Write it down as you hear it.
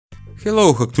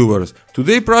Hello Hacktubers,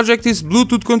 today's project is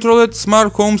Bluetooth controlled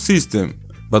smart home system.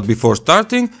 But before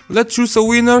starting, let's choose a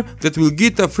winner that will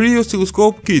get a free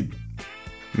oscilloscope kit.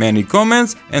 Many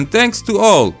comments and thanks to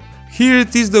all. Here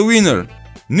it is the winner,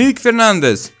 Nick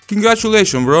Fernandez.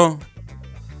 Congratulations bro!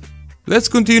 Let's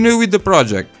continue with the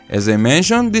project. As I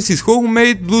mentioned, this is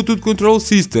homemade Bluetooth control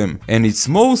system and it's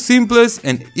most simplest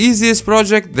and easiest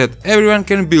project that everyone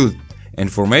can build.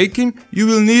 And for making, you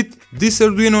will need this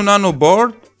Arduino Nano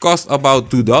board, cost about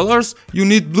 $2, you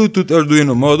need Bluetooth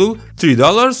Arduino module,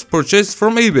 $3 purchased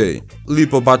from eBay,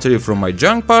 LiPo battery from my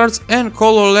junk parts and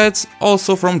color LEDs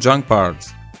also from junk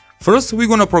parts. First we're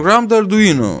gonna program the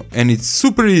Arduino and it's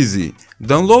super easy.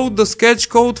 Download the sketch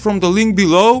code from the link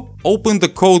below, open the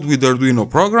code with the Arduino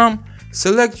program,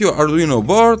 select your Arduino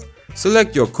board,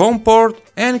 select your COM port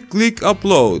and click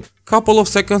upload. Couple of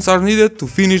seconds are needed to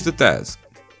finish the task.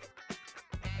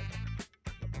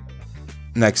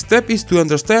 Next step is to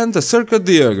understand the circuit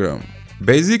diagram.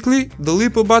 Basically, the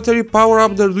LiPo battery power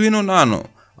up the Arduino Nano,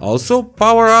 also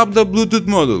power up the Bluetooth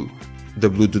module. The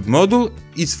Bluetooth module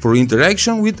is for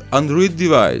interaction with Android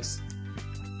device.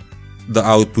 The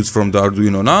outputs from the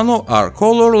Arduino Nano are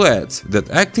color LEDs that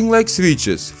acting like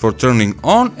switches for turning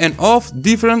on and off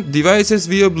different devices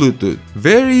via Bluetooth.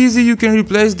 Very easy, you can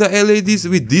replace the LEDs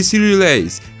with DC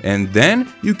relays and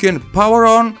then you can power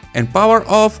on and power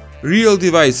off real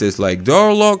devices like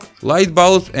door lock, light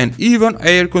bulbs and even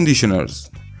air conditioners.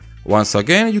 Once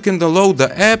again, you can download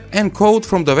the app and code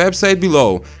from the website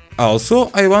below. Also,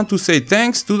 I want to say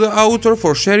thanks to the author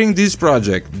for sharing this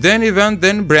project,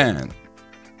 Brande.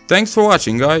 Thanks for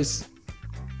watching guys!